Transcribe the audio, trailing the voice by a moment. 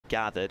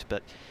gathered,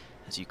 but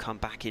as you come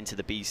back into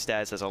the B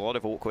stairs, there's a lot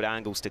of awkward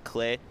angles to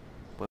clear.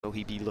 Will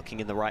he be looking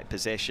in the right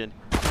position?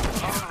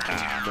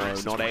 No,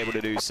 not able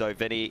to do so.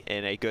 Vinny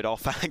in a good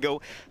off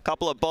angle.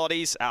 Couple of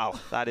bodies. Ow,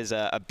 that is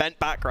a bent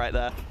back right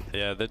there.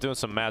 Yeah, they're doing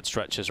some mad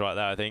stretches right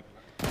there, I think.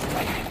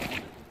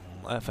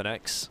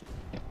 FNX.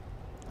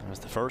 That was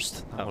the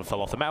first. That one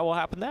fell off the mat. What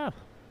happened there?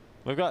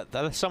 We've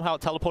got somehow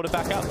teleported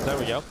back up. There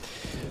we go.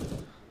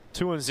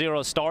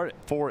 2-0 start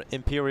for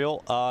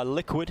Imperial.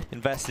 Liquid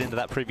invested into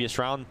that previous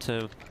round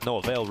to no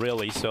avail,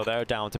 really. So they're down to